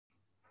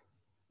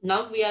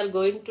Now we are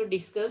going to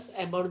discuss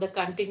about the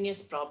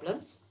continuous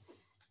problems.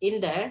 In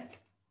that,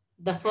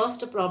 the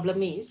first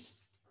problem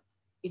is,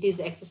 it is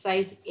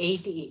exercise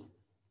 8E.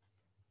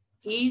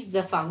 Is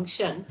the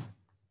function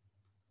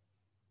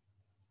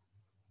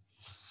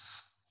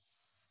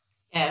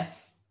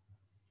f,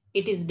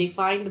 it is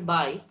defined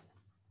by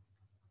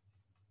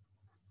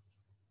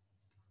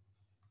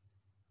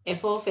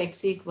f of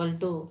x equal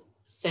to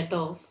set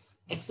of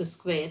x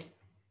square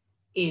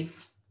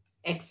if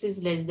x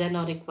is less than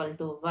or equal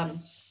to 1,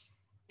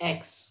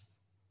 x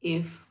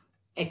if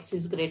x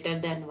is greater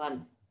than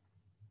 1,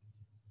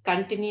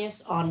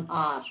 continuous on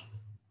R.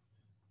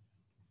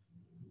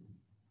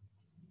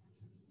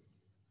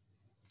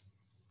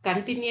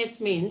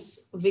 Continuous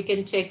means we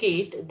can check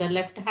it, the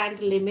left hand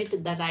limit,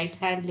 the right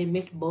hand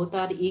limit, both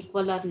are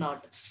equal or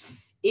not.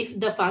 If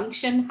the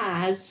function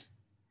has,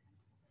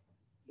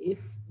 if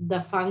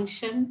the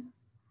function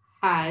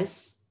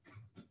has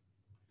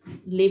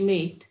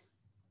limit,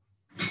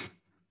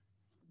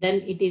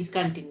 then it is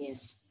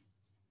continuous.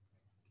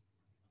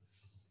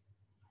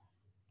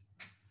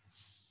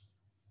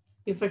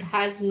 If it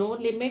has no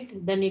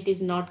limit, then it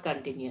is not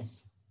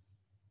continuous.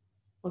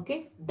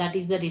 Okay, that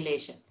is the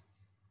relation.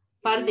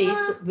 For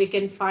this, we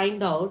can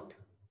find out,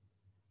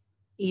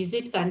 is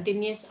it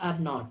continuous or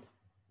not?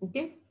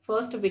 Okay,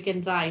 first we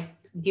can write,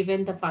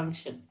 given the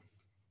function,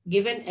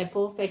 given f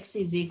of x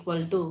is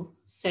equal to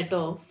set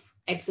of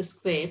x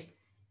square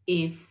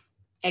if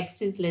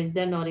x is less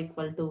than or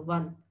equal to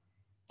 1,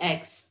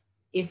 x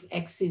if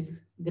x is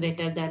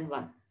greater than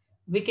 1.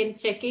 We can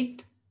check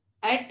it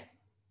at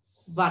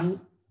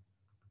one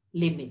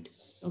limit,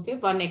 okay,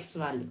 one x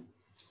value.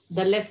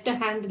 The left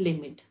hand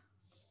limit.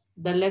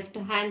 The left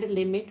hand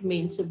limit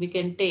means we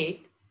can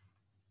take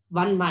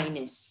 1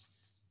 minus.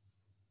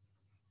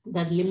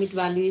 The limit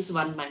value is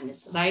 1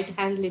 minus. Right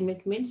hand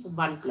limit means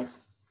 1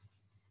 plus.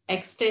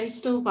 X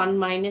tends to 1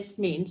 minus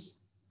means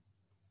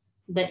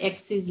the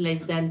x is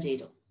less than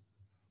 0.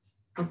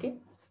 Okay.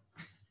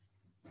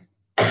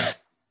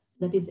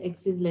 That is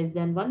x is less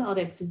than 1 or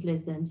x is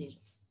less than 0.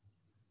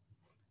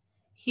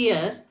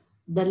 Here,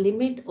 the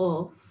limit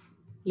of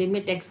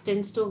limit x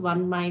tends to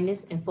 1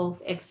 minus f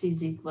of x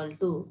is equal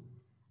to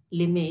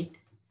limit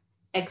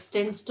x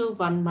tends to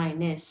 1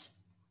 minus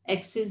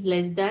x is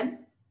less than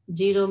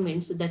 0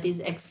 means that is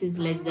x is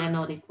less than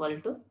or equal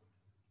to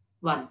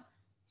 1.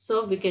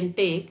 So we can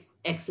take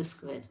x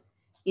square.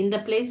 In the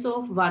place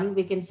of 1,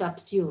 we can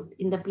substitute.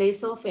 In the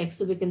place of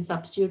x, we can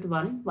substitute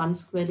 1. 1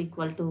 square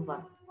equal to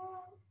 1.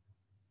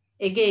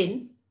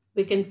 Again,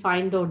 we can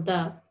find out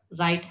the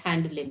right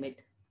hand limit.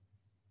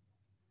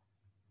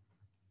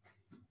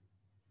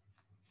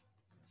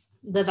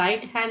 The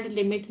right hand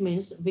limit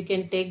means we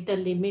can take the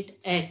limit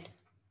at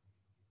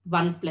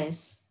 1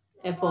 plus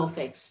f of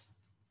x.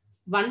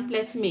 1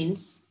 plus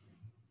means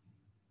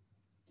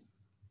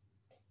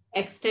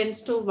x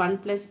tends to 1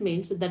 plus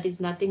means that is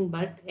nothing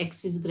but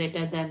x is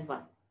greater than 1.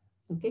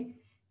 Okay.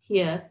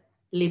 Here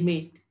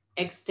limit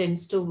x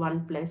tends to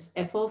 1 plus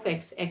f of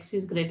x, x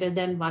is greater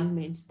than 1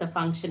 means the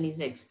function is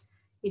x.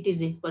 It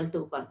is equal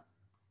to 1.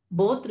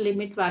 Both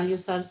limit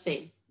values are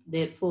same.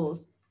 Therefore,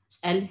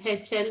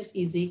 LHL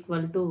is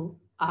equal to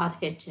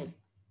RHL.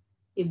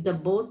 If the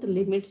both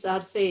limits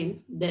are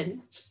same,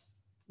 then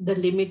the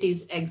limit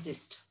is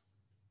exist.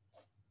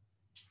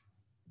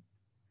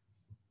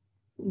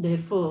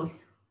 Therefore,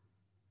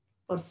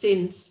 or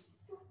since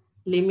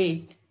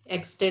limit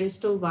x tends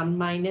to 1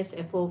 minus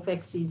f of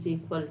x is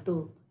equal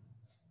to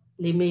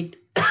limit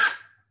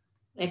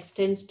x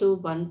tends to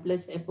 1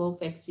 plus f of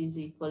x is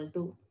equal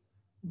to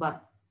 1.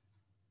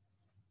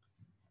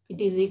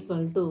 It is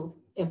equal to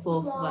f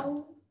of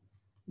 1.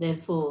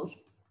 Therefore,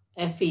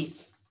 f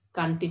is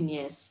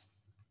continuous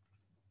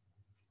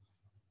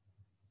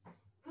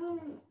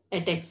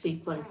at x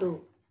equal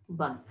to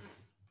 1.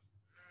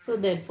 So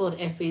therefore,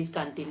 f is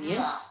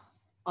continuous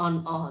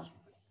on R.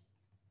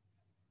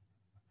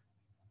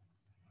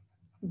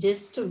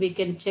 Just we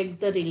can check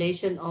the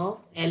relation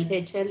of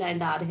LHL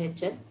and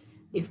RHL.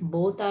 If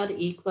both are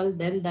equal,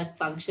 then that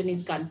function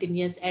is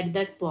continuous at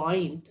that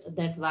point,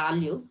 that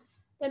value,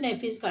 then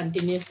f is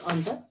continuous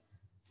on the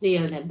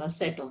real number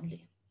set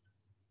only.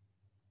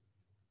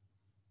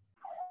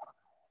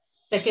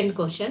 Second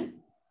question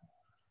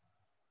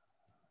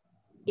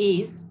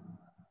is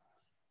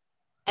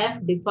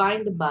f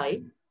defined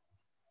by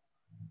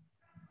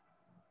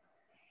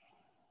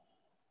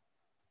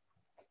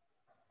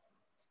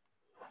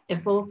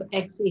f of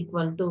x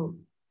equal to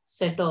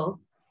set of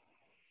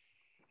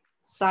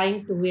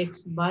sine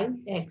 2x by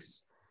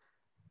x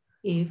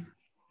if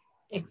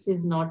x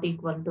is not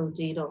equal to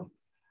 0,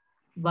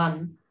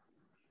 1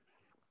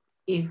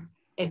 if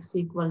x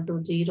equal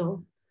to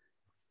 0,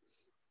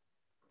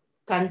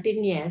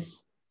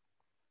 continuous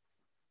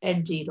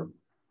at 0.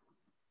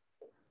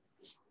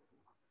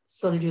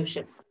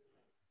 Solution.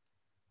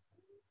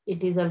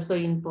 It is also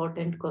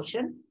important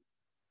question.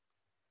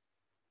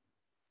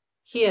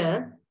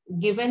 Here,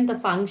 given the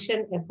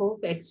function f of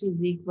x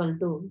is equal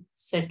to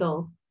set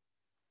of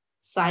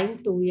sine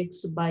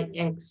 2x by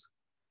x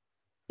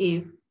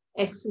if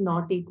x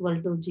not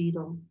equal to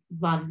 0,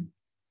 1,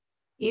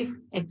 if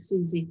x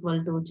is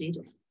equal to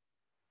 0.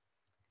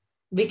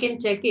 We can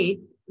check it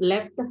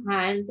left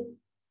hand,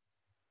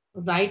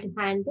 right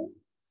hand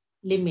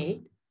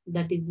limit,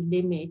 that is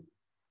limit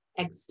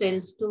x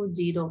tends to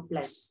 0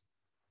 plus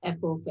f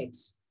of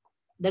x,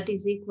 that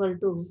is equal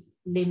to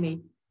limit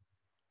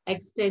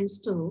x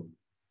tends to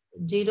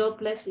 0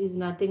 plus is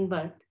nothing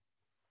but,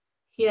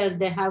 here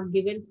they have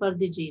given for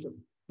the 0,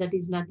 that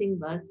is nothing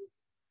but,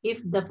 if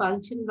the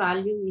function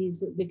value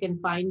is, we can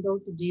find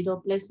out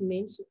 0 plus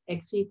means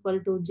x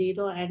equal to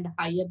 0 and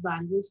higher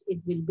values,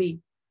 it will be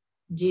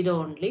 0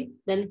 only.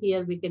 Then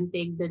here we can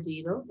take the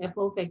 0, f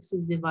of x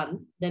is the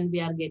 1, then we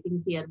are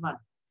getting here 1.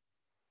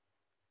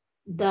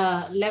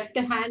 The left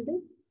hand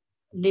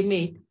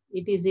limit,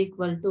 it is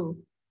equal to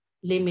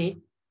limit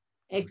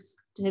x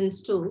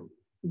tends to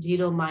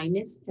 0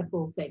 minus f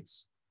of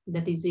x,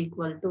 that is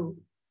equal to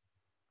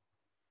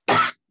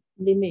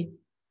limit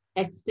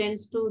x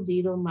tends to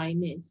 0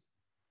 minus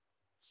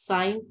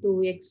sine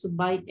 2x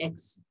by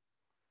x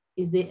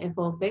is the f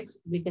of x.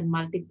 We can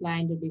multiply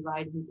and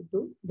divide with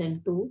 2.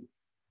 Then 2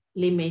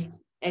 limit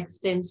x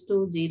tends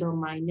to 0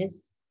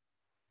 minus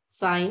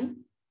sine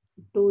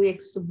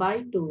 2x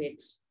by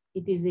 2x.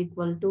 It is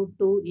equal to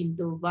 2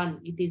 into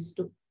 1. It is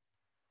 2.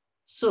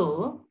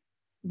 So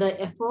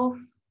the f of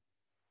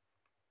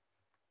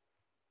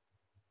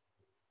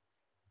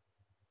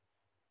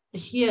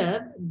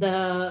here,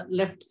 the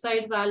left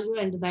side value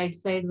and right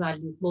side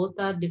value, both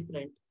are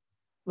different.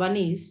 One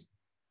is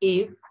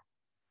if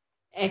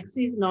x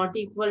is not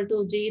equal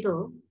to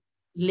 0,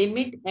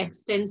 limit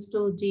x tends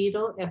to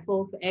 0, f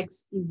of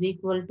x is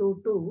equal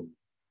to 2.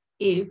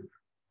 If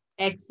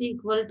x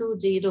equal to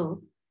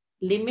 0,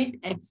 limit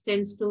x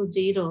tends to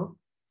 0,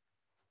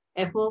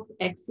 f of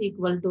x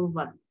equal to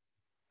 1.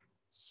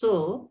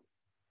 So,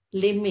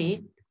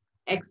 limit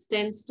x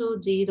tends to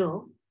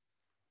 0,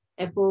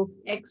 f of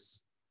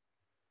x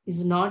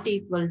is not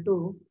equal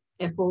to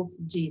f of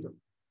 0.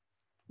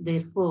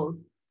 Therefore,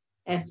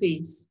 f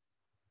is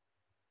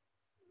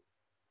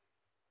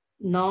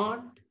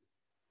not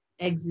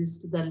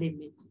exist the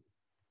limit,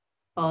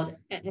 or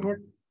f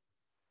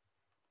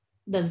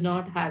does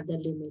not have the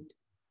limit.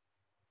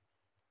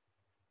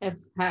 F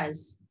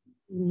has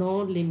no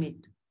limit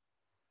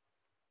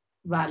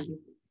value.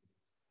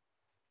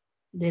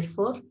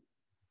 Therefore,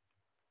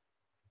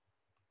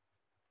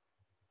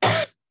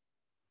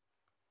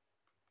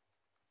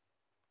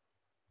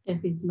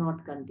 f is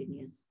not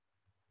continuous.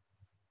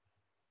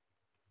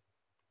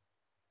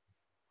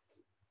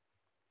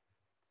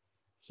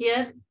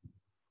 Here,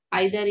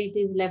 either it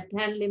is left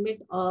hand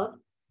limit, or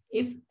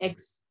if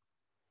x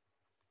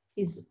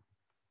is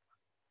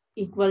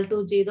equal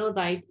to 0,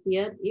 right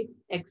here, if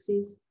x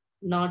is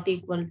not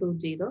equal to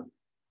 0,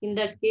 in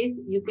that case,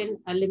 you can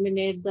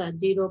eliminate the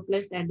 0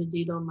 plus and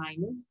 0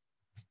 minus.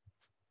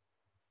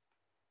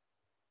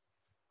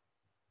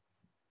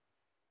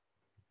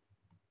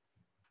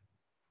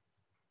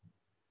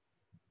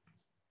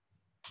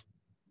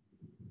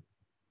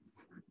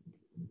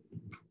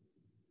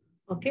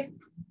 Okay.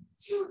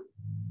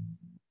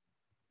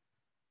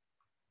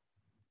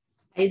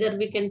 Either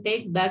we can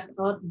take that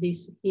or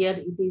this. Here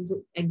it is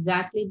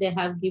exactly they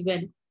have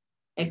given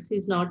x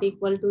is not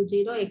equal to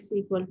 0, x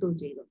equal to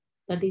 0.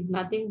 That is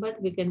nothing but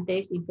we can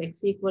take if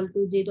x equal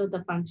to 0,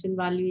 the function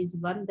value is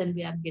 1, then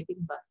we are getting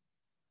 1.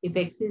 If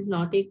x is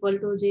not equal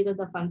to 0,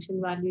 the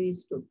function value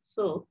is 2.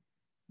 So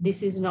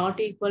this is not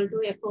equal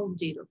to f of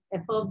 0.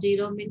 F of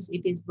 0 means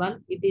it is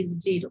 1, it is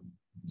 0.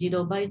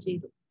 0 by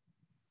 0.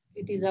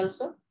 It is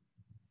also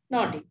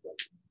not equal.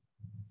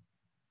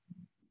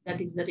 That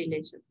is the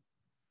relation.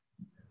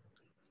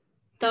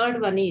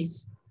 Third one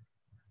is,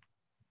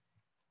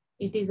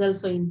 it is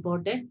also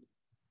important.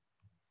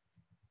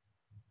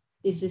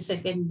 This is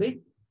second bit.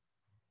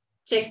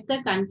 Check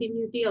the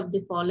continuity of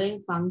the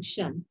following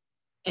function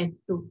at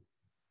 2.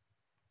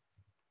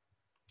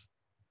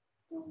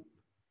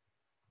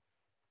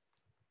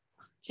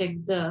 Check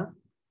the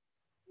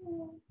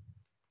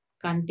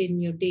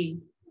continuity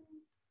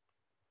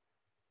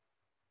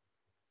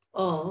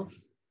of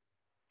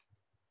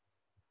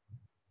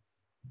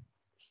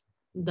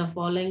the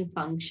following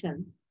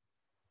function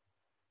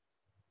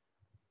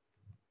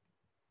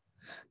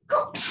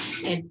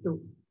at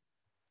 2.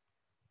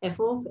 F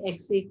of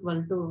x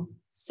equal to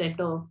set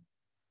of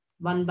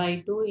 1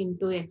 by 2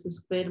 into x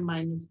square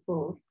minus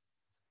 4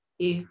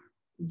 if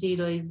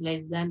 0 is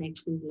less than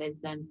x is less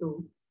than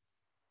 2.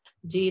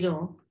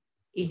 0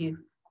 if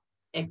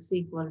x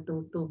equal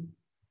to 2.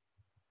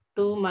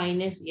 2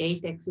 minus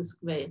 8x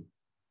square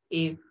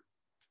if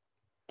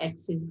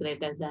x is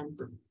greater than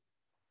 2.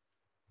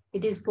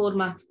 It is 4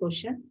 marks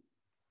question.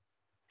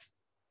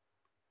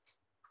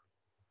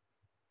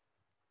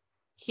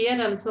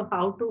 Here also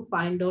how to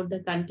find out the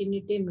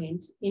continuity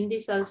means, in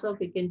this also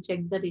we can check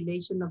the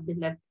relation of the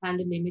left hand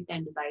limit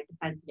and right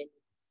hand limit.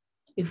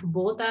 If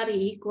both are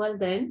equal,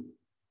 then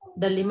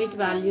the limit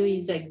value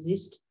is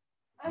exist,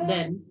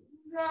 then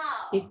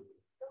it,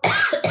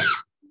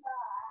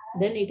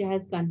 then it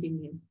has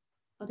continuous,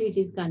 or it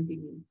is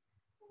continuous.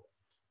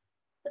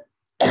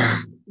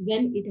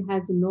 When it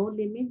has no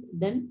limit,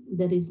 then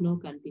there is no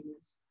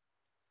continuous.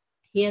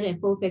 Here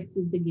f of x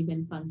is the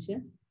given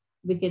function.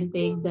 We can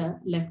take the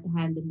left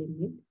hand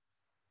limit.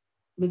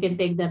 We can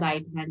take the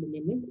right hand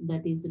limit,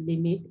 that is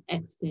limit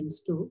x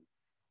tends to,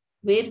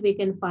 where we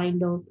can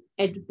find out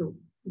at 2.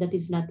 That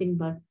is nothing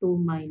but 2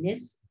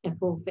 minus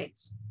f of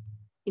x.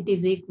 It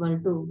is equal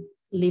to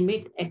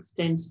limit x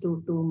tends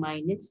to 2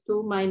 minus.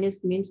 2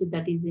 minus means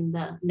that is in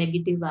the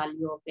negative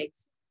value of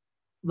x.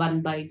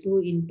 1 by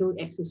 2 into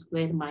x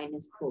square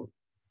minus 4.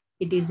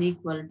 It is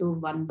equal to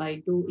 1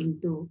 by 2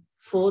 into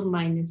 4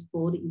 minus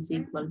 4 is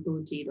equal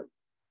to 0.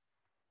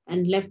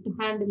 And left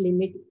hand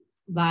limit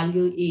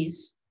value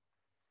is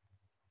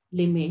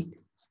right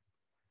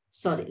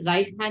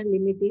hand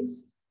limit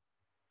is,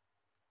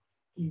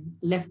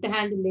 left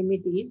hand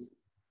limit is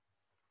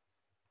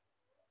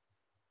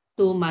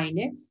 2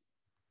 minus,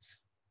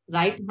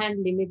 right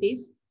hand limit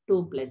is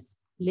 2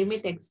 plus.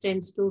 Limit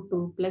extends to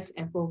 2 plus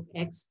f of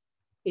x.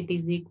 It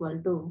is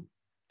equal to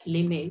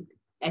limit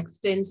x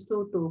tends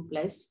to 2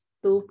 plus.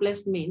 2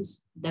 plus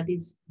means that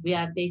is we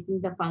are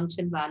taking the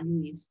function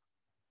value is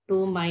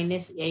 2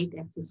 minus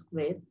 8x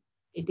square.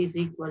 It is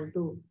equal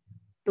to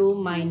 2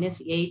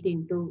 minus 8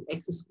 into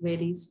x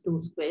square is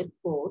 2 square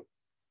 4.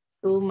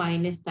 2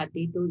 minus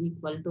 32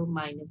 equal to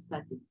minus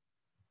 30.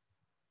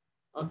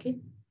 Okay.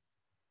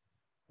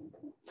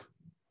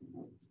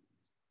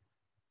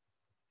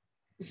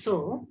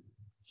 So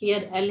here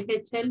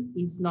LHL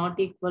is not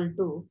equal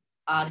to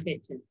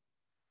RHL.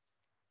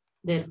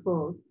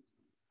 Therefore,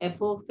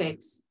 f of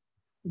x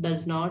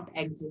does not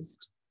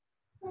exist.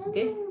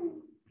 Okay.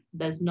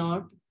 Does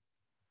not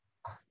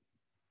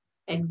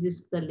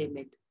exist the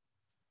limit.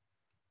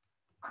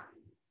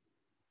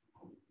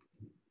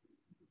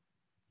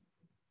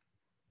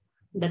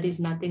 That is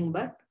nothing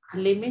but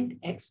limit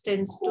x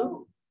tends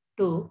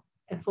to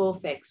f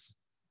of x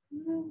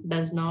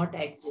does not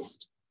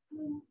exist.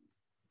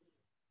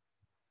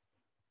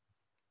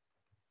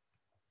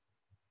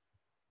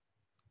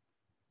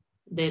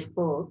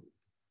 Therefore,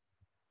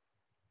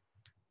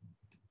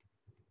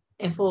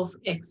 f of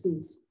x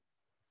is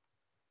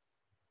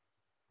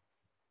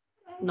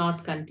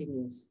not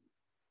continuous.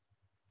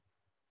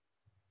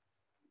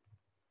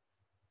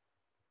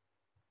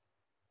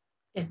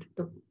 At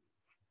 2.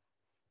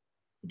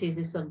 It is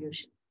the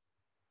solution.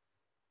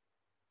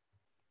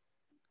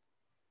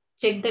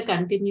 Check the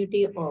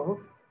continuity of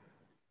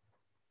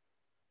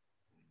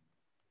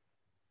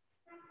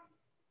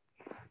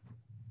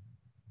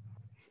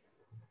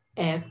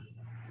f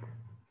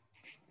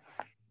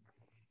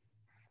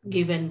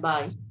given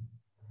by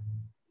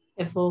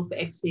f of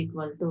x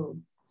equal to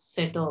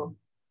set of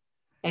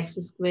x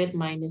square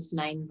minus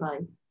 9 by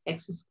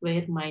x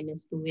square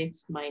minus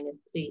 2x minus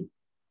 3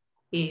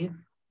 if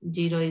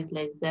 0 is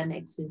less than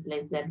x is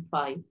less than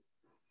 5.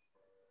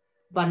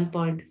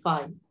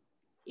 1.5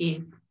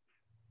 if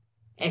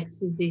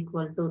x is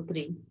equal to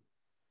 3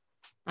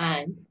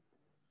 and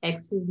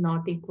x is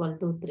not equal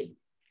to 3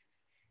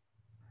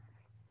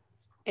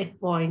 at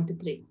point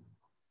 3.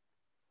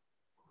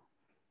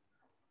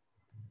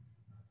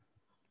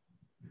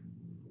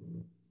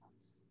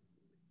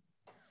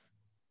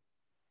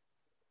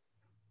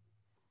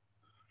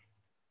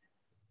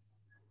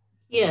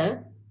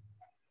 Here,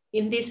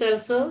 in this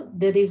also,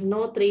 there is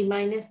no 3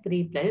 minus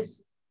 3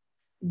 plus.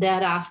 They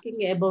are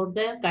asking about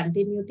the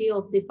continuity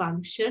of the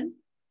function.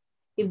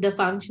 If the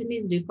function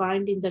is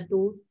defined in the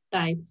two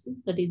types,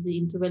 that is the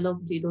interval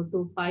of 0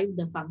 to 5,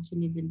 the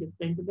function is in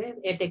different way.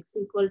 At x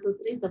equal to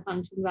 3, the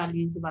function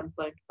value is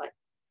 1.5.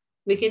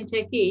 We can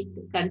check it.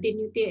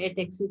 Continuity at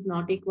x is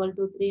not equal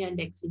to 3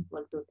 and x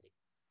equal to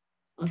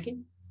 3. Okay.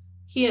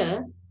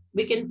 Here,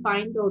 we can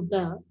find out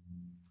the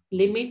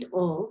limit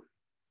of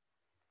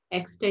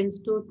x tends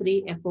to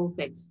 3 f of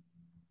x.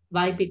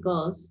 Why?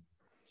 Because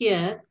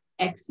here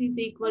x is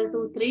equal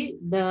to 3,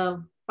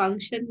 the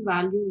function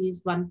value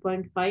is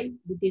 1.5,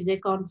 it is a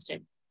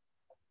constant.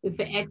 If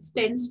x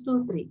tends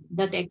to 3,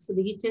 that x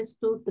reaches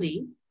to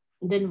 3,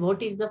 then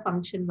what is the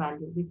function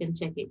value? We can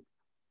check it.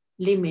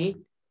 Limit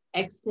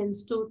x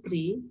tends to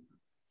 3,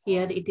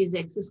 here it is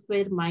x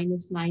square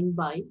minus 9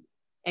 by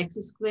x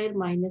square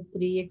minus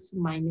 3x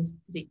minus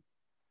 3.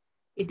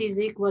 It is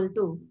equal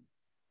to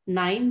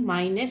 9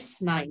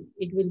 minus 9,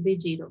 it will be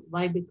 0.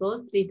 Why?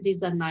 Because 3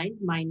 3s are 9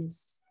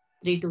 minus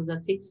 3 2s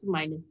are 6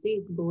 minus 3,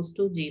 it goes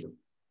to 0.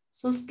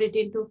 So split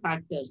into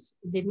factors.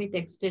 Limit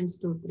x tends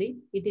to 3.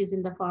 It is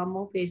in the form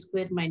of a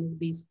square minus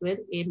b square,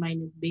 a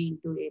minus b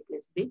into a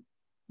plus b.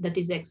 That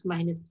is x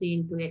minus 3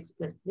 into x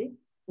plus 3.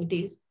 It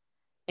is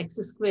x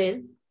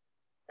square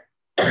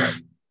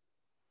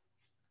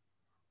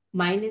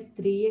minus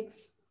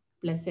 3x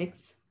plus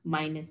x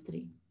minus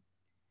 3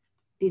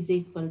 is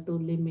equal to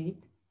limit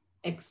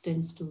x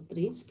tends to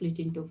 3, split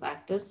into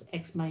factors,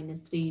 x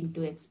minus 3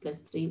 into x plus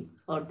 3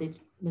 or the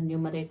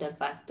numerator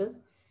factor.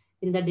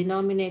 In the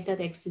denominator,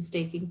 x is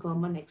taking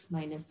common x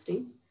minus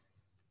 3,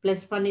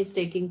 plus 1 is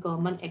taking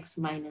common x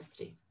minus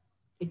 3.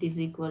 It is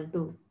equal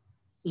to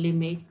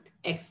limit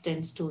x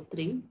tends to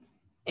 3,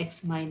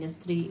 x minus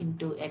 3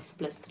 into x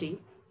plus 3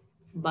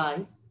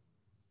 by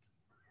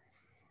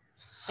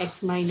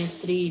x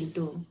minus 3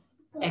 into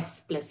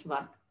x plus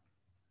 1.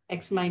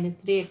 X minus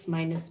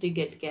 3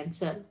 get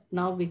cancelled.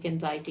 Now we can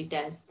write it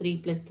as 3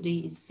 plus 3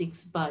 is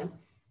 6 by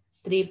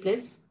 3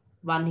 plus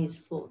 1 is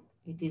 4.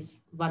 It is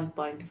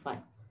 1.5.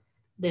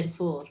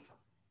 Therefore,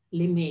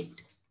 limit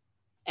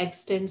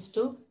x tends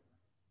to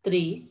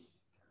 3,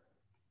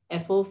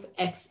 f of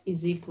x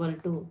is equal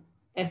to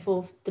f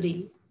of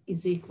 3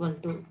 is equal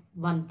to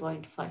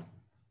 1.5.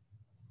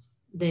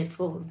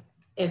 Therefore,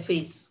 f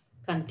is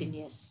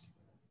continuous.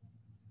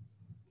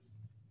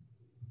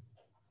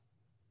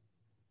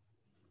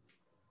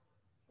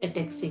 At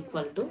x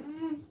equal to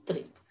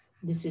 3.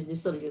 This is the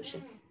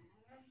solution.